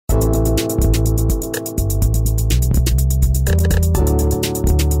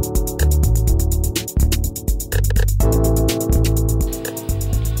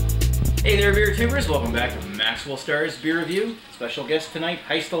welcome back to Maxwell Starr's beer review. Special guest tonight,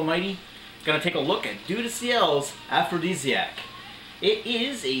 HeistAlmighty. Gonna take a look at Dieu du Ciel's Aphrodisiaque. It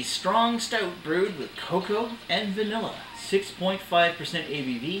is a strong stout brewed with cocoa and vanilla, 6.5%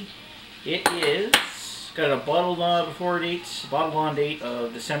 ABV. It is got a bottled on date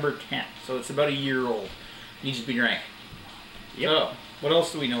of December 10th, so it's about a year old. Needs to be drank. Yep. So, what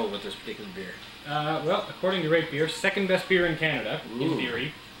else do we know about this particular beer? Well, according to Rate Beer, second best beer in Canada, in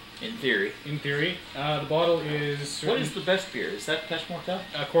theory. In theory. In theory. The bottle is... What is the best beer? Is that Pêche Mortelle?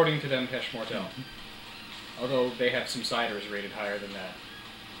 According to them, Pêche Mortelle. Although they have some ciders rated higher than that.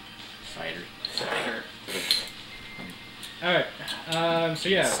 Cider. Alright, so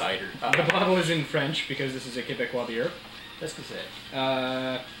yeah. Cider. The bottle is in French because this is a Quebecois beer. That's good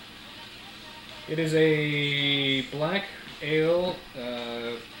say. It is a black ale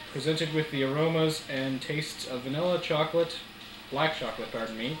presented with the aromas and tastes of vanilla chocolate, black chocolate,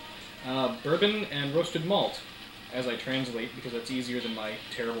 pardon me, bourbon and roasted malt, as I translate because that's easier than my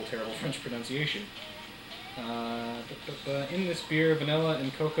terrible French pronunciation. In this beer, vanilla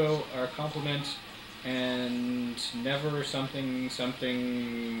and cocoa are complement, and never something,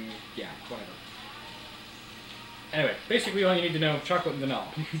 yeah, whatever. Anyway, basically all you need to know, chocolate and vanilla.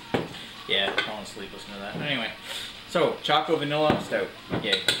 Yeah, I'm falling asleep listening to that. Anyway, so, Choco Vanilla Stout.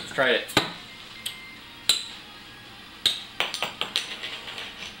 Yay, let's try it.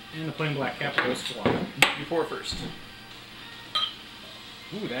 And the plain black cap goes flying. You pour first.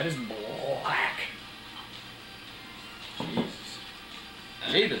 Ooh, that is black. Jesus.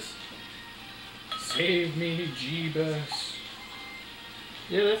 Jeebus. Save me, Jeebus.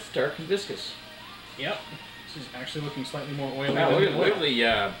 Yeah, that's dark and viscous. Yep. This is actually looking slightly more oily. Wow,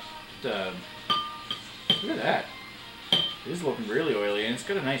 than look at that. It is looking really oily, and it's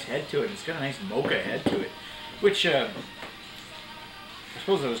got a nice head to it. And it's got a nice mocha head to it, which I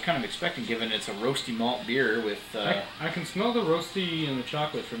suppose I was kind of expecting, given it's a roasty malt beer with. I can smell the roasty and the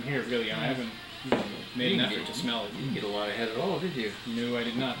chocolate from here. Really, I haven't made an effort to smell it. You didn't get a lot of head at all, did you? No, I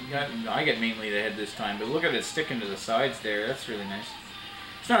did not. I get mainly the head this time, but look at it sticking to the sides there. That's really nice.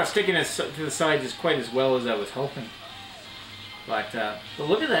 It's not sticking to the sides as quite as well as I was hoping. But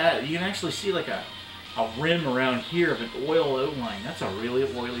look at that. You can actually see like a rim around here of an oil outline. That's a really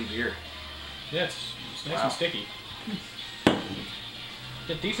oily beer. Yeah, it's nice and sticky.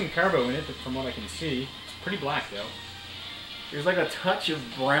 Got decent carbo in it, from what I can see. It's pretty black though. There's like a touch of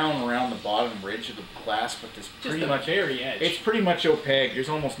brown around the bottom ridge of the glass, but this pretty much very edge. It's pretty much opaque. There's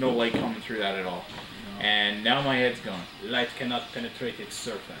almost no light coming through that at all. No. And now my head's gone. Light cannot penetrate its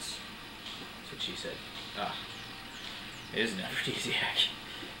surface. That's what she said. Ah. It is an aphrodisiac.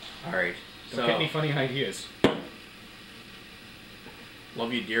 Alright. Don't get any funny ideas.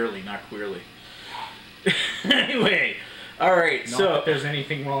 Love you dearly, not queerly. Anyway. Alright, not so... that there's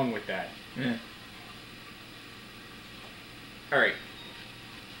anything wrong with that. Yeah. Alright.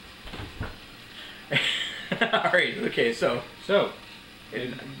 Alright, okay, so...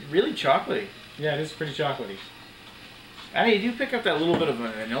 It's really chocolatey. Yeah, it is pretty chocolatey. I mean, you do pick up that little bit of a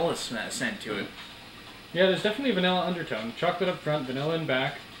vanilla scent to it. Yeah, there's definitely a vanilla undertone. Chocolate up front, vanilla in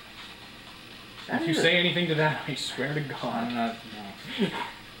back. If you say anything to that, I swear to God. I'm not...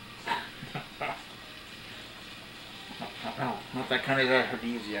 No. Not that kind of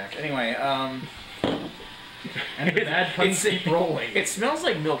aphrodisiac. Anyway, and the bad puns keep rolling. It smells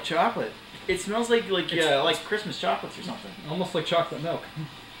like milk chocolate. It smells like Christmas chocolates or something. Almost like chocolate milk.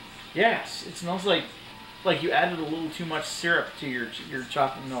 Yes, it smells like you added a little too much syrup to your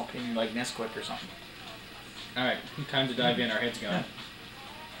chocolate milk in like Nesquik or something. All right, time to dive in. Our head's gone.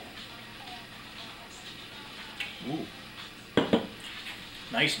 Ooh,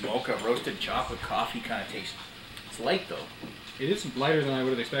 nice mocha roasted chocolate coffee kind of taste. It's light though. It is lighter than I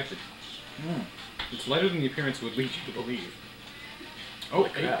would have expected. Mm. It's lighter than the appearance would lead you to believe. Oh,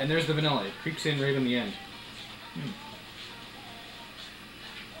 and there's the vanilla. It creeps in right in the end.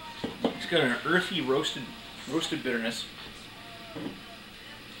 It's got an earthy roasted bitterness.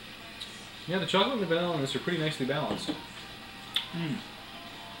 Yeah, the chocolate and the vanilla in this are pretty nicely balanced.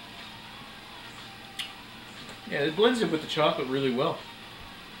 Yeah, it blends in with the chocolate really well.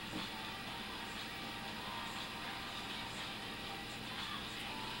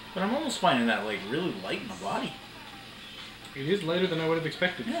 But I'm almost finding that like really light in the body. It is lighter than I would have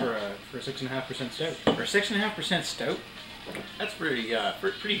expected for a 6.5% stout. For a 6.5% stout, that's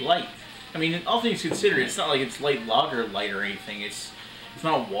pretty light. I mean, all things considered, it's not like it's light lager light or anything. It's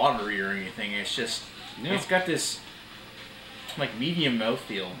not watery or anything. It's just it's got this like medium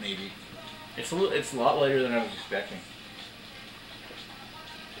mouthfeel maybe. It's a lot lighter than I was expecting.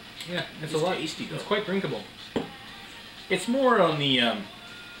 Yeah, it's a lot tasty though. It's quite drinkable. It's more on the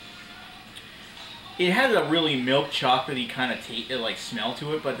it has a really milk chocolatey kind of like smell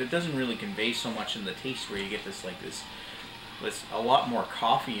to it, but it doesn't really convey so much in the taste where you get this like this a lot more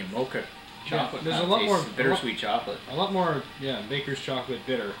coffee and mocha chocolate. There's a lot more bittersweet chocolate. A lot more, Baker's chocolate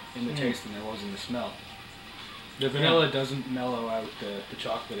bitter in the taste than there was in the smell. The vanilla doesn't mellow out the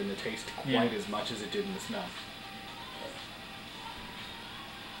chocolate in the taste quite as much as it did in the smell.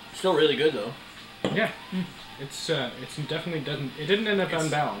 Still really good though. Yeah, it's definitely didn't end up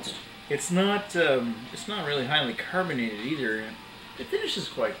unbalanced. It's not really highly carbonated either. It finishes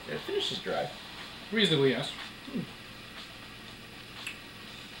dry. Reasonably, yes.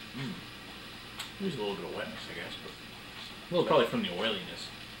 There's a little bit of wetness, I guess, but probably from the oiliness.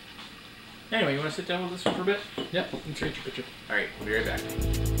 Anyway, you want to sit down with this one for a bit? Yep, let's take your picture. All right, we'll be right back.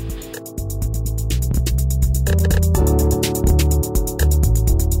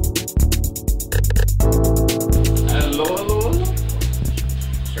 Hello.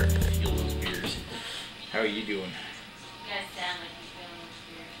 Starting to feel those beers. How are you doing? You guys sound like you're feeling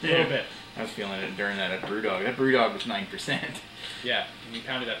this beer. A little bit. I was feeling it during that at Brewdog. That Brewdog was 9%. Yeah, and we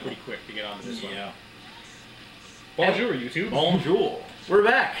pounded that pretty quick to get onto this one. Yeah. Bonjour, YouTube. Bonjour. We're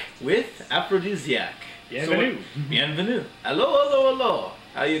back with Aphrodisiaque. Bienvenue. Bienvenue. Hello.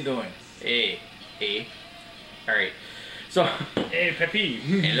 How you doing? Hey. All right. So. Hey, Pepe.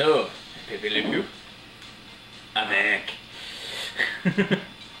 Hello. Pepe Le Pew. Avec.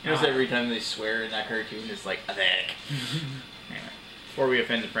 Notice every time they swear in that cartoon, it's like avec. Anyway, before we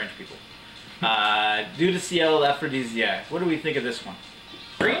offend the French people. Dieu du Ciel, Aphrodisiaque. What do we think of this one?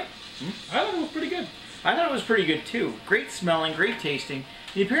 Great? I thought it was pretty good. I thought it was pretty good too. Great smelling, great tasting.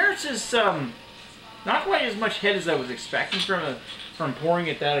 The appearance is not quite as much head as I was expecting from pouring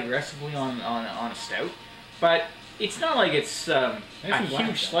it that aggressively on a stout, but it's not like it's a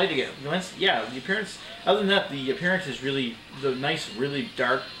huge slight again. Yeah, the appearance. Other than that, the appearance is really the nice, really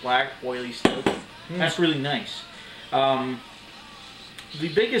dark, black, oily stout. That's really nice. The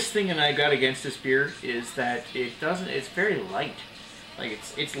biggest thing that I got against this beer is that it's very light. Like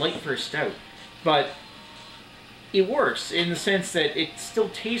it's light for a stout, but it works in the sense that it still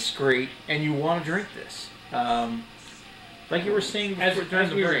tastes great and you want to drink this. Like you were saying during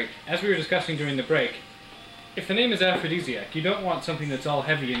the break. As we were discussing during the break, if the name is Aphrodisiaque, you don't want something that's all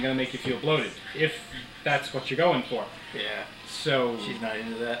heavy and going to make you feel bloated, if that's what you're going for. Yeah. So she's not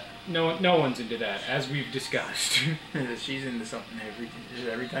into that. No one's into that, as we've discussed. She's into something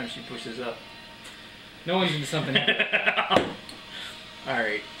every time she pushes up. No one's into something heavy. All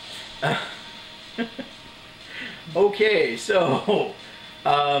right. Okay, so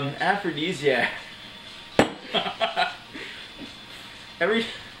Aphrodisiaque.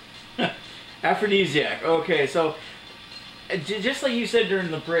 Aphrodisiaque. Okay, so just like you said during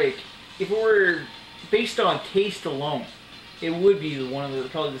the break, if it were based on taste alone, it would be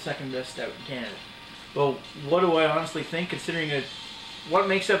probably the second best stout in Canada. But what do I honestly think, considering that what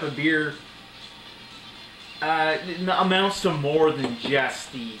makes up a beer amounts to more than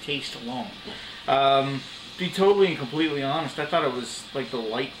just the taste alone. To be totally and completely honest, I thought it was like the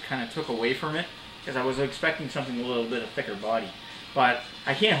light kind of took away from it, because I was expecting something a little bit of thicker body. But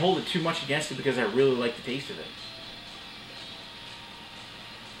I can't hold it too much against it because I really like the taste of it.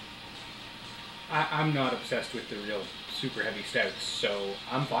 I'm not obsessed with the real super heavy stouts, so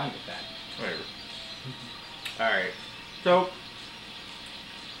I'm fine with that. Whatever. Alright. So,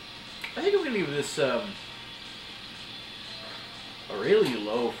 I think I'm going to give this a really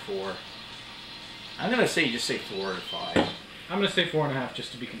low 4. I'm going to just say 4 out of 5. I'm going to say 4.5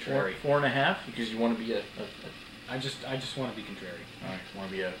 just to be contrary. 4.5 because you want to be I just want to be contrary. Alright, want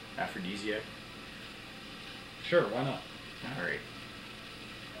to be a Aphrodisiaque? Sure, why not? Alright.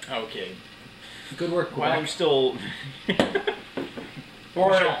 Okay. Good work, Quebec. I'm still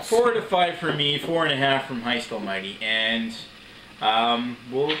 4 out of 5 for me, 4.5 from HeistAlmighty, and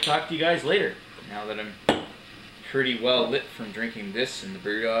we'll talk to you guys later. Now that I'm pretty well lit from drinking this and the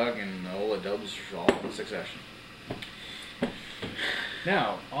Brewdog and the Ola Dubs all in succession.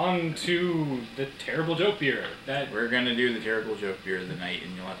 Now, on to the terrible joke beer. We're gonna do the terrible joke beer of the night,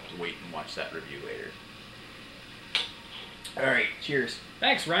 and you'll have to wait and watch that review later. All right, cheers.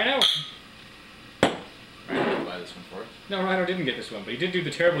 Thanks, Rhino. Rhino didn't buy this one for us. No, Rhino didn't get this one, but he did do the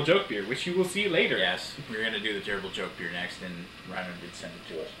terrible joke beer, which you will see later. Yes, we're gonna do the terrible joke beer next, and Rhino did send it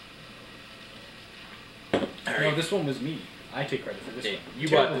to us. All right. No, this one was me. I take credit for this one. You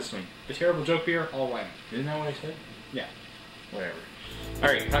bought this one. The terrible joke beer, all Rhino. Isn't that what I said? Yeah. Whatever. All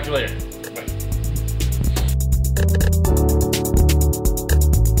right, talk to you later. Bye.